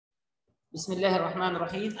Bismillah ar-Rahman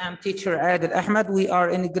ar-Rahim. I'm teacher Adil Ahmed. We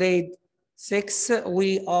are in grade 6.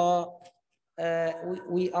 We are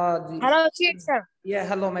the Hello, teacher. Yeah,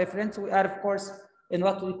 hello my friends. We are of course in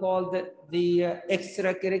what we call the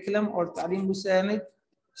extra curriculum or Ta'lim Musamid.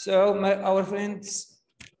 So our friends,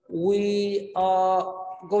 we are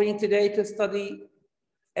going today to study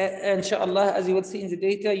inshallah, as you will see in the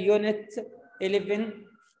data, unit 11,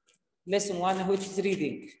 lesson 1, which is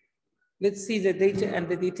reading. Let's see the data and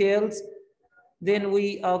the details. Then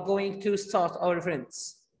we are going to start, our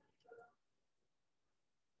friends.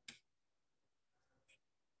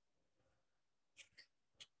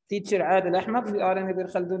 Teacher Adil Ahmed, we are in Ibn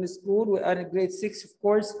Khaldun school. We are in grade 6, of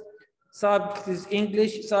course. Subject is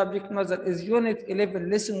English. Subject matter is unit 11,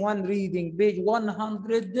 lesson 1, reading, page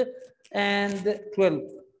 112.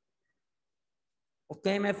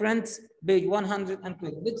 Okay, my friends, page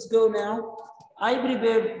 112. Let's go now. I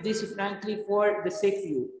prepared this frankly for the safe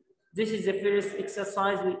view. This is the first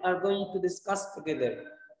exercise we are going to discuss together.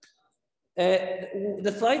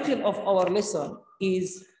 The title of our lesson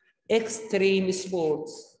is Extreme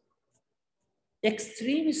Sports.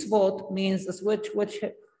 Extreme sport means the sport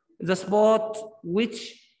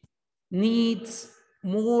which needs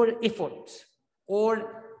more effort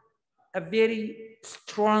or a very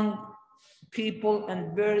strong people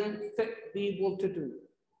and very fit people to do.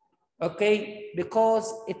 Okay, because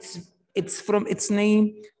it's from its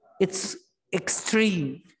name, it's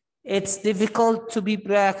extreme. It's difficult to be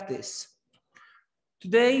practiced.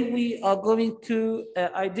 Today we are going to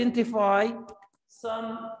identify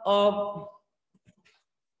some of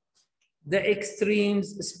the extreme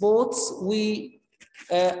sports we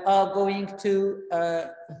are going to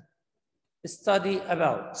study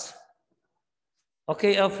about.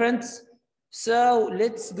 Okay, our friends. So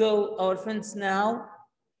let's go, our friends, now.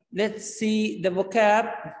 Let's see the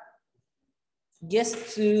vocab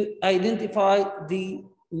just to identify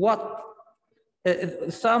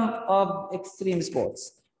some of extreme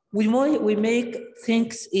sports. We make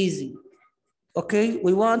things easy. Okay,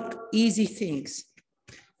 we want easy things.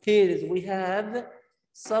 Here we have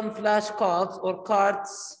some flashcards or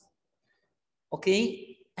cards.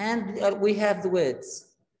 Okay, and we have the words.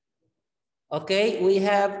 Okay, we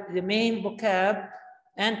have the main vocab,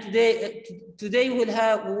 and today we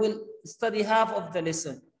will study half of the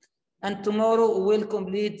lesson, and tomorrow we will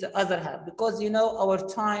complete the other half because you know our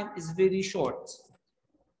time is very short.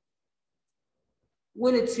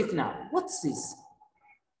 We'll check now. What's this?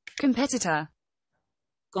 Competitor.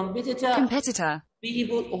 Competitor. Competitor.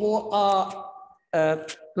 People who are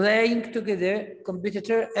playing together,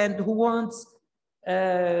 competitor, and who wants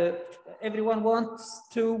everyone wants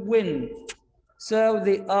to win. So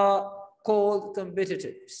they are called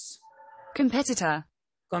competitors. Competitor.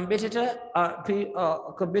 Competitors are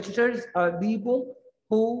people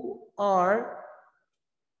who are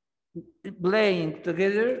playing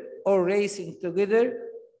together or racing together,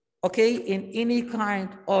 okay, in any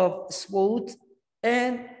kind of sport,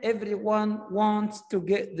 and everyone wants to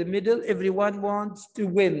get the medal, everyone wants to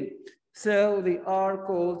win. So they are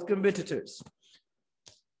called competitors.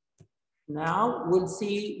 Now we'll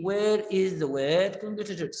see where is the word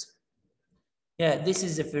competitors. Yeah, this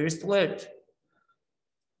is the first word.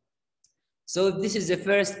 So this is the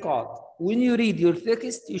first card. When you read your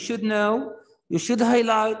text, you should know, you should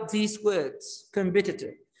highlight these words.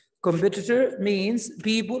 Competitor. Competitor means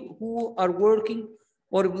people who are working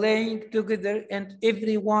or playing together and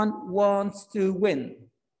everyone wants to win.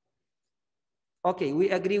 Okay, we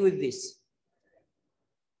agree with this.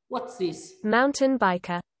 What's this? Mountain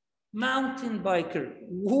biker. Mountain biker.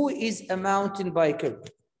 Who is a mountain biker?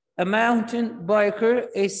 A mountain biker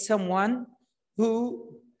is someone who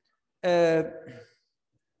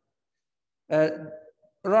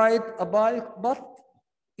ride a bike, but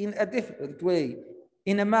in a different way,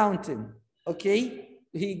 in a mountain, okay?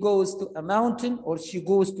 He goes to a mountain, or she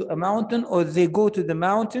goes to a mountain, or they go to the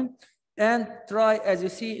mountain and try, as you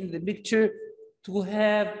see in the picture, to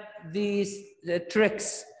have these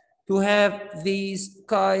tricks, to have these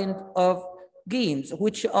kind of games,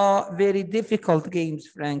 which are very difficult games,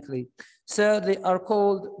 frankly. So they are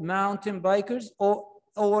called mountain bikers, or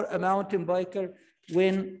a mountain biker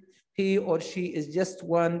when he or she is just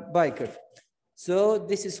one biker. So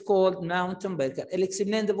this is called mountain biker. I'll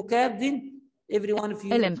explain the vocab, then every one of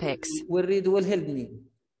you Olympics will help me.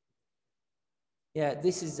 Yeah,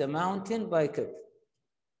 this is a mountain biker.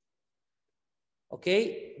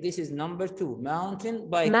 Okay, this is number 2, mountain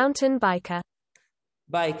biker. Mountain biker.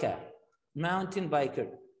 Biker, mountain biker.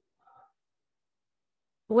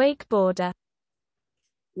 Wakeboarder.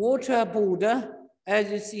 Waterboarder,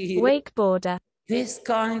 as you see here. Wakeboarder. This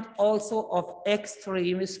kind also of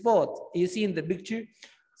extreme sport. You see in the picture,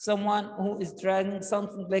 someone who is dragging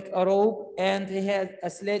something like a rope, and he has a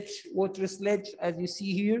sledge, water sledge, as you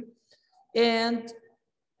see here. And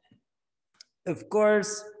of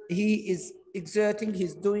course, he is exerting,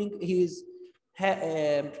 he's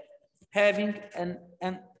having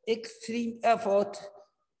an extreme effort,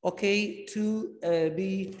 okay, to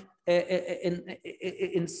be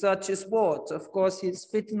in such a sport. Of course, he's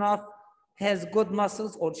fit enough, has good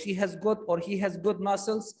muscles, or she has good, or he has good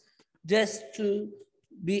muscles, just to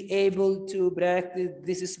be able to practice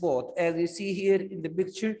this sport, as you see here in the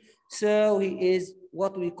picture. So he is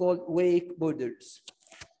what we call wakeboarders.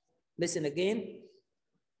 Listen again.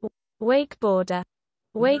 Wakeboarder.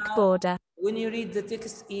 Wakeboarder. Now, when you read the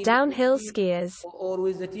text, Downhill skiers. or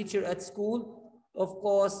with the teacher at school, of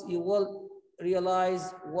course, you will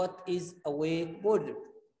realize what is a wakeboarder.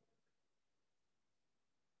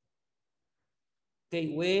 Okay,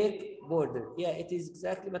 wakeboarder. Yeah, it is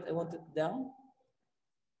exactly what I wanted down.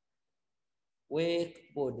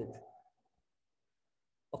 Wakeboarder.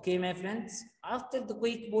 Okay, my friends. After the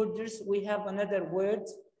wakeboarders, we have another word.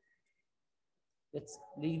 Let's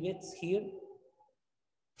leave it here.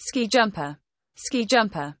 Ski jumper. Ski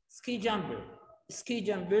jumper. Ski jumper. Ski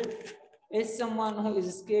jumper is someone who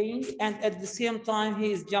is skiing and at the same time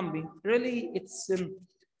he is jumping. Really, it's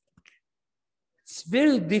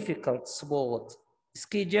very difficult sport.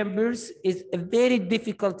 Ski jumpers is a very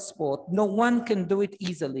difficult sport. No one can do it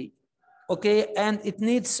easily. Okay, and it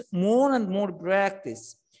needs more and more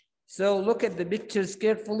practice. So look at the pictures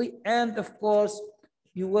carefully, and of course,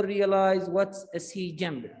 you will realize what's a ski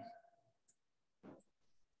jumper.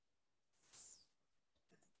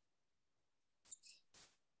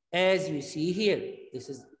 As you see here, this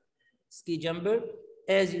is ski jumper.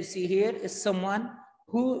 As you see here is someone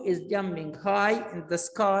who is jumping high in the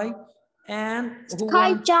sky and who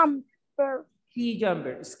Sky jumper. Ski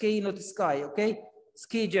jumper, ski not sky, okay?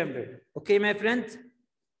 Ski jumper, okay, my friend?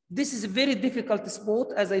 This is a very difficult sport,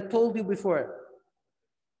 as I told you before.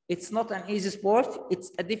 It's not an easy sport,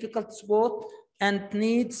 it's a difficult sport and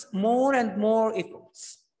needs more and more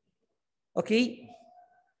efforts, okay?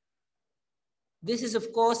 This is,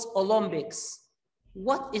 of course, Olympics.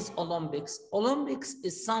 What is Olympics? Olympics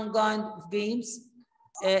is some kind of games.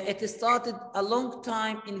 It started a long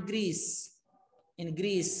time in Greece. In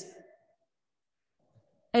Greece.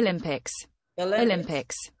 Olympics.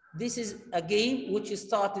 Olympics. This is a game which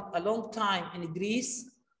started a long time in Greece,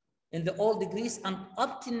 in the old Greece, and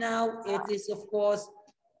up to now it is, of course.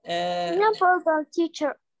 No problem,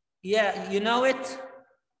 teacher. Yeah, you know it?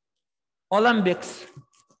 Olympics.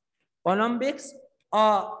 Olympics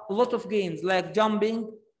are a lot of games like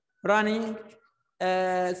jumping, running,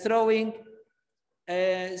 throwing,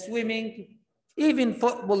 swimming, even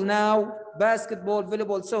football now, basketball,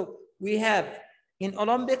 volleyball. So we have in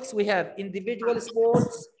Olympics, we have individual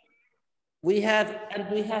sports, we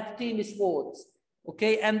have team sports,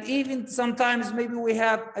 okay? And even sometimes maybe we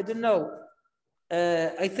have, I don't know,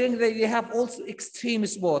 I think that they have also extreme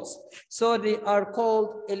sports. So they are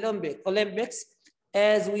called Olympics,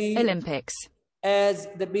 as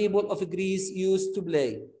the people of Greece used to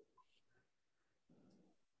play.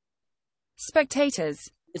 Spectators.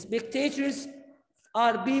 Spectators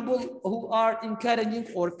are people who are encouraging,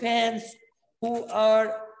 or fans who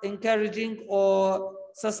are encouraging or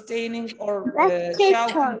sustaining or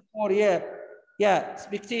shouting for,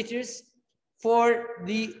 spectators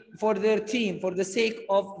for their team, for the sake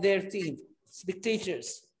of their team.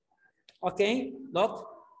 Spectators. Okay, look.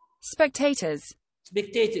 Spectators.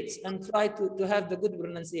 Spectators, and try to have the good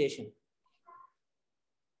pronunciation.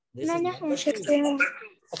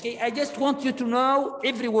 Okay, I just want you to know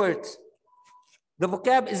every word. The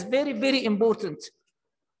vocab is very, very important.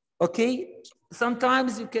 Okay,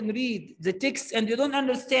 sometimes you can read the text and you don't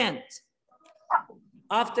understand.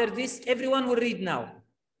 After this, everyone will read now.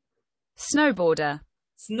 Snowboarder.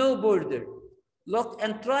 Snowboarder. Look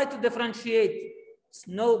and try to differentiate.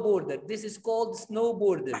 Snowboarder. This is called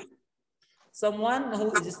snowboarder. Someone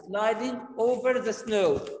who is sliding over the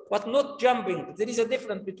snow, but not jumping. There is a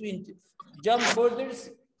difference between jump boarders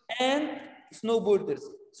and snowboarders.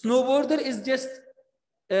 Snowboarder is just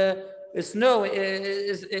snow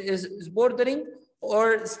is bordering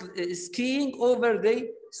or skiing over the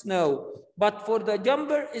snow. But for the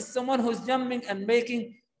jumper is someone who's jumping and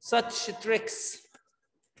making such tricks.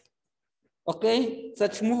 Okay,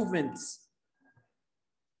 such movements.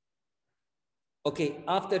 Okay,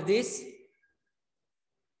 after this,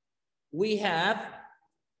 we have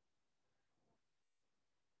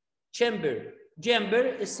jumper. Jumper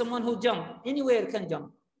is someone who jump. Anywhere can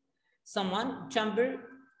jump. Someone, jumper,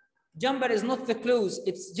 Jumper is not the clothes,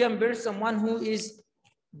 it's jumper, someone who is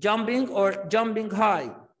jumping or jumping high.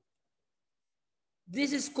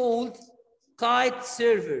 This is called kite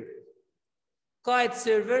surfer. Kite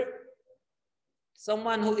surfer,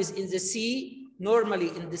 someone who is in the sea,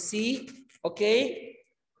 normally in the sea, okay?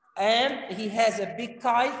 And he has a big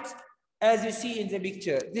kite, as you see in the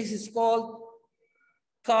picture. This is called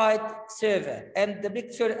kite surfer. And the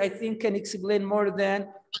picture, I think, can explain more than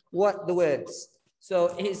what the words.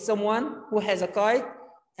 So he's someone who has a kite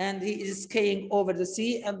and he is skiing over the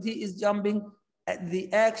sea and he is jumping at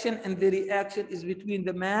the action, and the reaction is between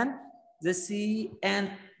the man, the sea, and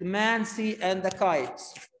the man, sea, and the kite.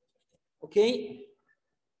 Okay?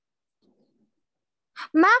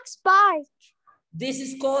 Max bike. This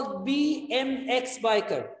is called BMX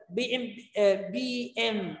biker.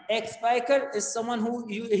 BMX biker is someone who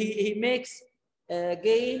he makes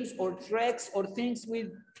games or tracks or things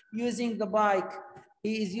with using the bike.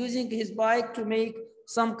 He is using his bike to make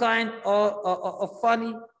some kind of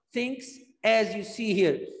funny things, as you see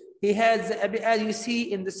here. He has, as you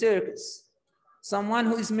see in the circus, someone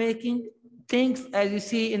who is making things as you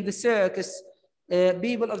see in the circus.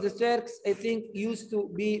 People of the circus, I think, used to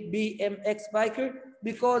be BMX biker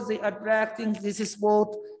because they are practicing this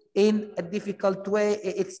sport in a difficult way.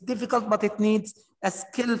 It's difficult, but it needs a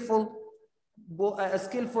skillful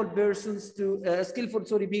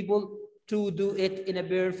people to do it in a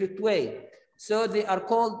perfect way. So they are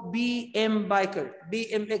called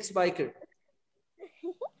BMX biker.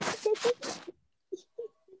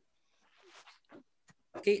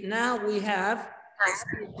 Okay, now we have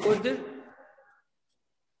skateboarder.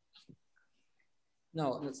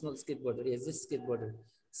 No, it's not skateboarder. Yes, this is skateboarder.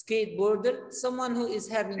 Skateboarder, someone who is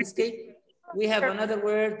having skate. We have another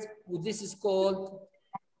word. This is called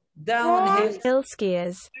downhill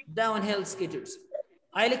skiers. Downhill skaters.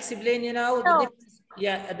 I'll explain you now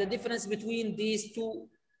the difference between these two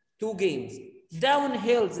games.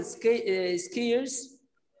 Downhill skiers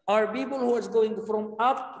are people who are going from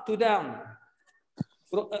up to down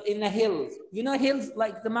in a hill. You know hills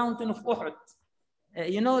like the mountain of Uhud.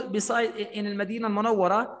 You know, beside in Al-Madinah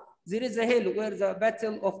Al-Munawwara, there is a hill where the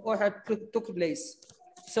battle of Uhud took place.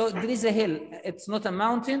 So there is a hill. It's not a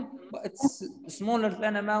mountain, but it's smaller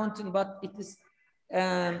than a mountain, but it is,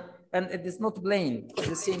 and it is not plain at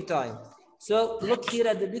the same time. So look here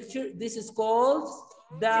at the picture. This is called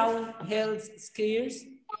downhill skiers.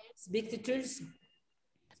 Competitors,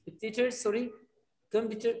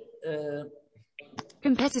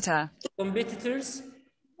 competitors,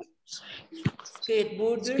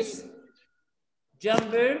 skateboarders,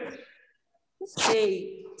 jumper,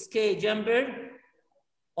 skate jumper,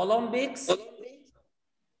 Olympics.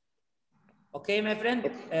 Okay, my friend.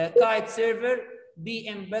 Kite surfer,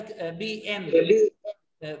 BMX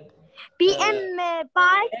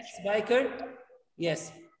biker.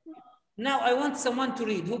 Yes. Now I want someone to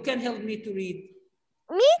read. Who can help me to read?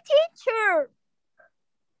 Me, teacher.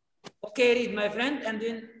 Okay, read, my friend, and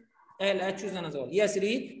then I'll choose another one. Yes,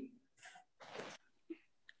 read.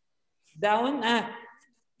 Down.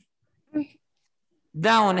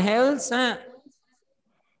 Down hills. Down.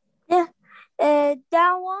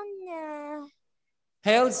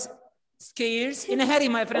 Hills skiers. In a hurry,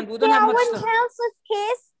 my friend. We don't have much time. Hills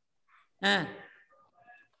skiers.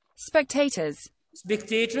 Spectators.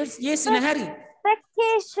 Spectators. Yes, in a hurry.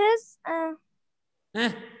 Spectators.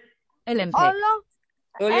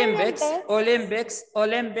 Olympics.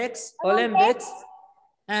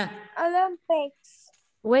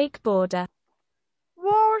 Wakeboarder.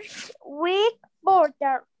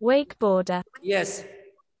 Wakeboarder. Yes.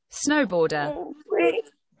 Snowboarder.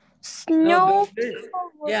 Snowboarder.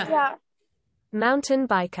 Yeah. Mountain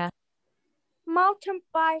biker.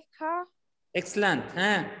 Excellent.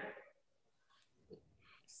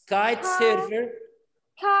 Kite surfer.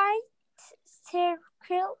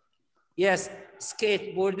 Yes.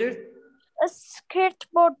 Skateboarder.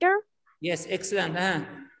 Yes, excellent.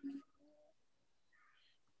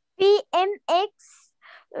 BMX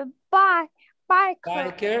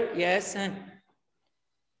biker. Yes.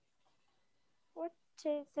 What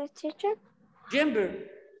is the teacher? Jumper.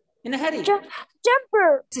 In a hurry.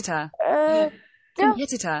 Jumper.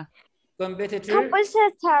 Competitor.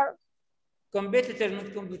 Competitor,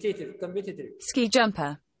 not competitor. Competitor. Ski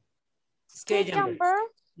jumper. Ski jumper.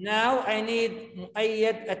 Now I need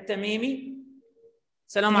Muayyad At-Tamimi.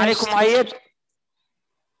 Assalamu alaikum, Muayyad.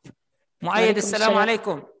 Muayyad, assalamu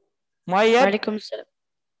alaikum. Muayyad. Alaikum salam.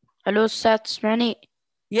 Hello, Ustad Smani.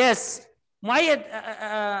 Yes. Muayyad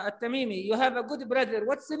At-Tamimi, you have a good brother.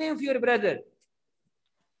 What's the name of your brother?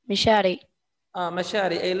 Mishari.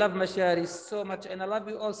 Mashari. I love Mashari so much, and I love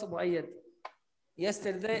you also, Muayyad.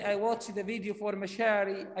 Yesterday, I watched the video for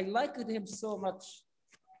Mashari. I liked him so much.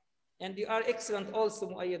 And you are excellent also,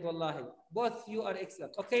 Muayyad, wallahi. Both you are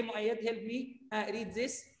excellent. Okay, Muayyad, help me. Read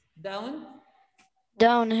this. Down.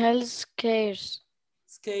 Downhill skiers.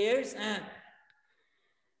 Skiers.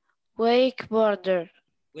 Wakeboarder.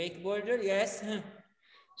 Wakeboarder, yes.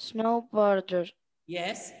 Snowboarder.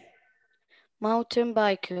 Yes. Mountain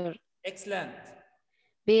biker. Excellent.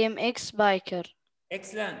 BMX biker.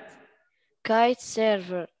 Excellent. Kite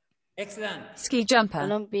surfer. Excellent. Ski jumper.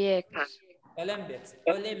 Olympics.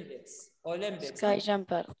 Olympics. Sky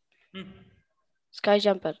jumper. Sky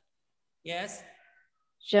jumper. Yes.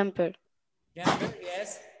 Jumper. Jumper,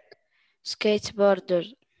 yes.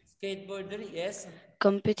 Skateboarder. Skateboarder, yes.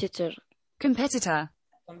 Competitor. Competitor.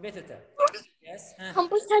 Yes.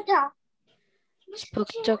 Computer.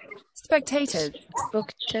 Spectators.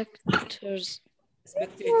 Spectators.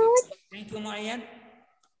 Thank you, Muayyan.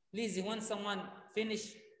 Please, when someone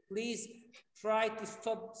finish, please try to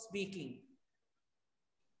stop speaking.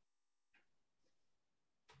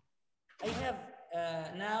 I have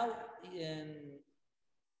now,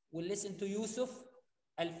 we'll listen to Yusuf,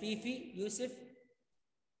 Al-Fifi, Yusuf.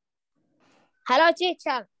 Hello,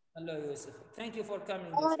 teacher. Hello, Yusuf. Thank you for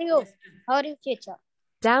coming. How are you? Yes. How are you, teacher?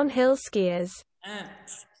 Downhill skiers.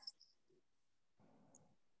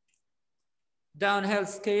 Downhill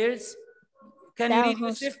skiers. Can you read,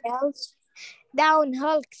 Yusuf?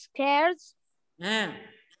 Downhill skiers.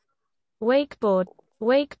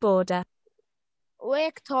 Wakeboarder.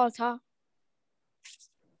 Wakeboarder.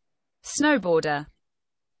 Snowboarder.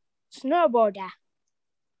 Snowboarder.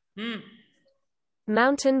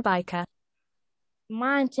 Mountain biker.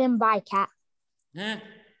 Mountain biker.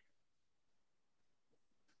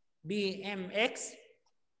 BMX.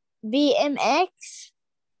 BMX.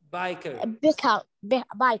 Biker. Biker.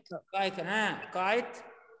 Kite.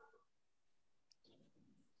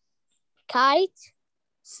 Kite.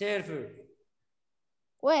 Surfer.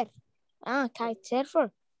 Where? Kite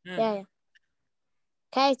surfer. Yeah.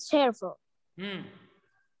 Kite surfer.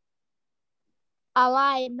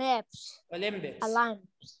 Olympics.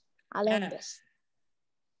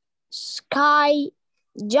 Sky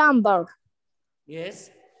jumper.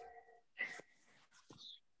 Yes.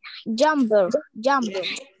 Jumper.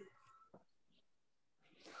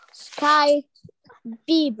 Sky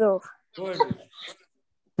beaver.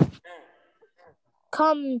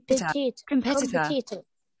 Competitor.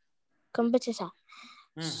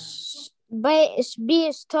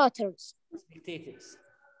 Spectators.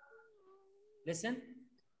 Listen.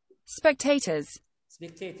 Spectators.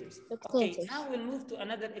 Okay, now we'll move to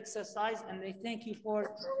another exercise, and I thank you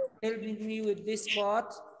for helping me with this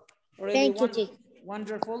part. Really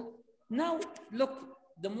wonderful. Now, look,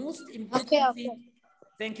 the most important thing.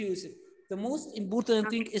 Thank you, Yusuf. The most important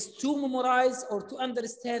thing is to memorize or to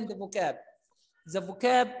understand the vocab. The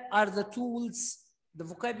vocab are the tools, the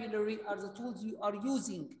vocabulary are the tools you are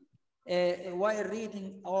using while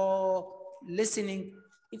reading or listening.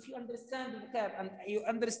 If you understand the vocab and you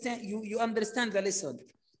understand the lesson.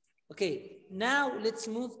 Okay, now let's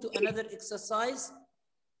move to another exercise.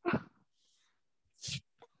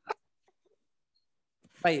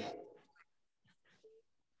 Right.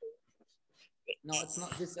 No, it's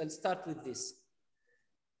not this. I'll start with this.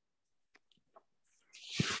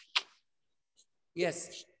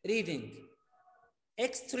 Yes, reading.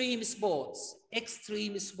 Extreme sports.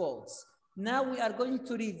 Now we are going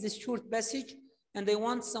to read this short passage, and I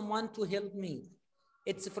want someone to help me.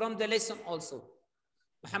 It's from the lesson also.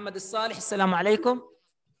 Muhammad al-Salih, assalamu alaikum.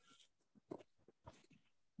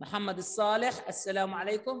 Muhammad al-Salih, assalamu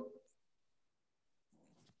alaikum.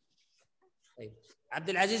 عبد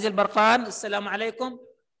العزيز البرقان السلام عليكم.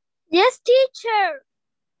 Yes, teacher.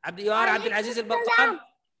 عبد العزيز البرقان.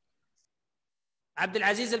 عبد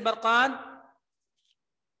العزيز البرقان.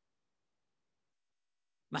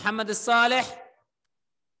 محمد الصالح.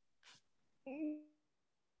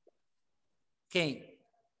 Okay.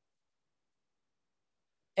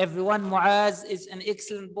 Everyone, Muaz is an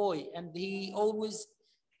excellent boy and he always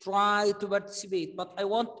try to participate, but I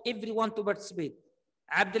want everyone to participate.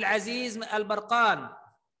 Abdul Aziz Al-Barqan.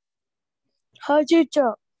 Hi,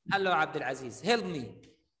 teacher. Hello, Abdul Aziz. Help me.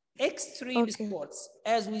 Extreme sports.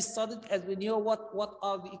 As we studied, as we know what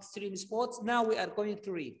are the extreme sports, now we are going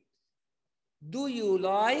to read. Do you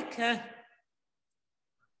like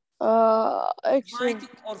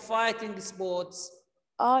fighting sports?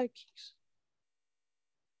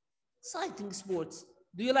 Exciting sports.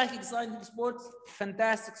 Do you like exciting sports?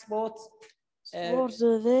 Fantastic sports?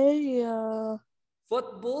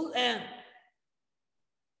 Football and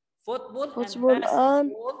basketball.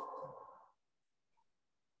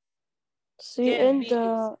 See, can and be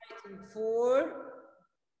exciting for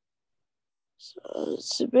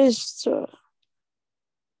space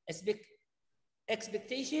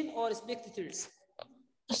expectation or spectators?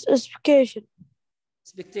 specification.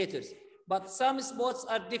 Spectators. But some sports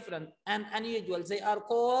are different and unusual. They are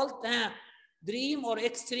called dream or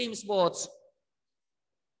extreme sports.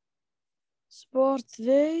 Sport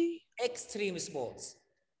they Extreme sports.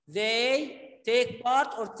 They take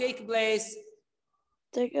part or take place?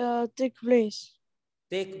 take place.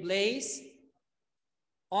 Take place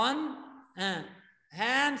on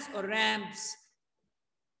hands or ramps?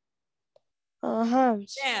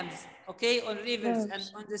 Hams. Dams, okay, on rivers and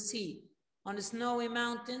Dams. on the sea, on snowy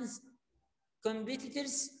mountains,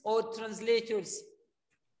 competitors or translators?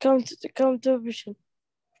 Competition.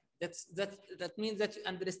 That means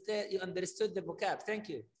that you understood the vocab. Thank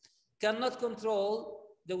you. Cannot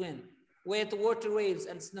control the wind with water waves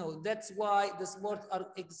and snow. That's why the sports are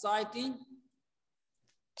exciting.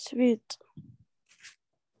 Speed.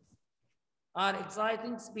 Are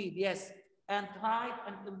exciting speed, yes, and height,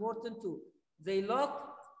 and important too. They look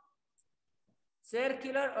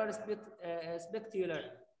circular or spectacular.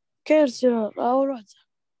 Cursor. Our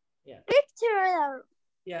Yeah. picture.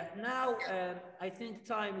 Yeah. Now I think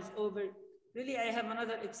time is over. Really, I have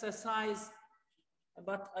another exercise,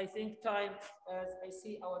 but I think time, as I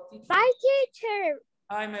see our teacher. My teacher.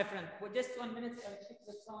 Hi, my friend. Well, just 1 minute. I'll check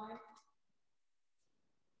the time.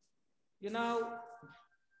 You know,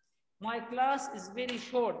 my class is very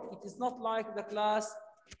short. It is not like the class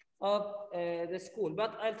of the school,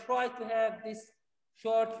 but I'll try to have this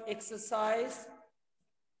short exercise.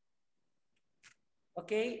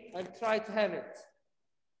 Okay, I'll try to have it.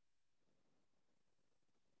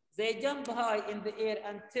 They jump high in the air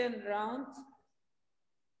and turn around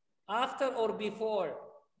after or before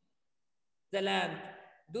the land.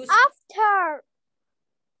 After.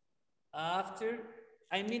 After.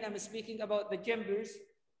 I mean, I'm speaking about the jumpers.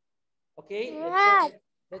 Okay, Yeah.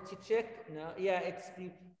 let you check. No, yeah, it's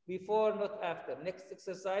before, not after. Next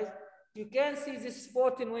exercise. You can see this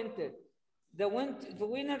sport in winter. The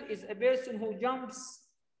winner is a person who jumps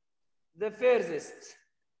the furthest.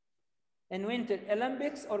 In winter,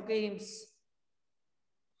 Olympics or games?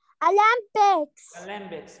 Olympics.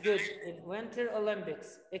 Olympics, good. In winter,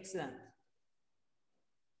 Olympics, excellent.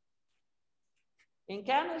 In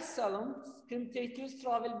Canal Salon, competitors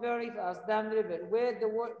travel very fast down the river where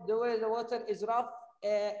the water is rough,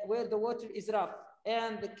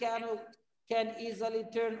 and the canal can easily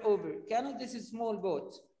turn over. Canal, this is small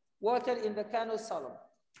boat. Water in the Canal Salon.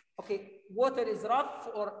 Okay, water is rough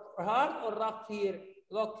or hard or rough here?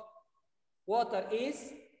 Look, water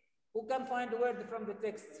is, who can find the word from the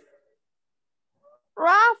text?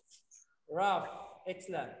 Rough. Rough,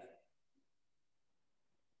 excellent.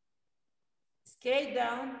 Skate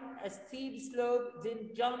down a steep slope,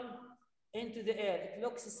 then jump into the air. It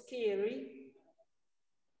looks scary.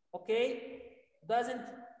 Okay, doesn't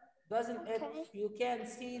it? You can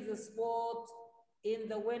see the sport in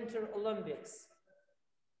the Winter Olympics.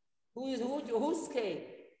 Who skate?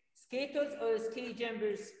 Skaters or ski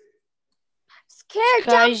jumpers?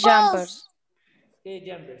 Sky jumpers. Ski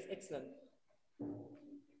jumpers, excellent.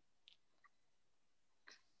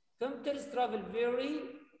 Competitors travel very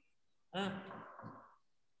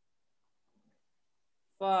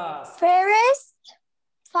fast.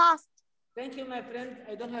 Fast. Thank you, my friend.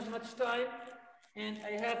 I don't have much time, and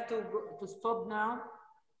I have to stop now.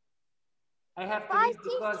 I have to leave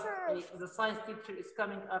because the science teacher is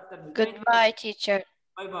coming after me. Goodbye, teacher.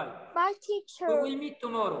 Bye-bye. Bye, teacher. We will meet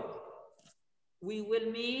tomorrow. We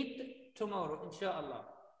will meet tomorrow, inshallah.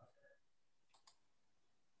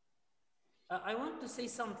 I want to say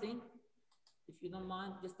something, if you don't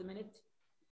mind, just a minute.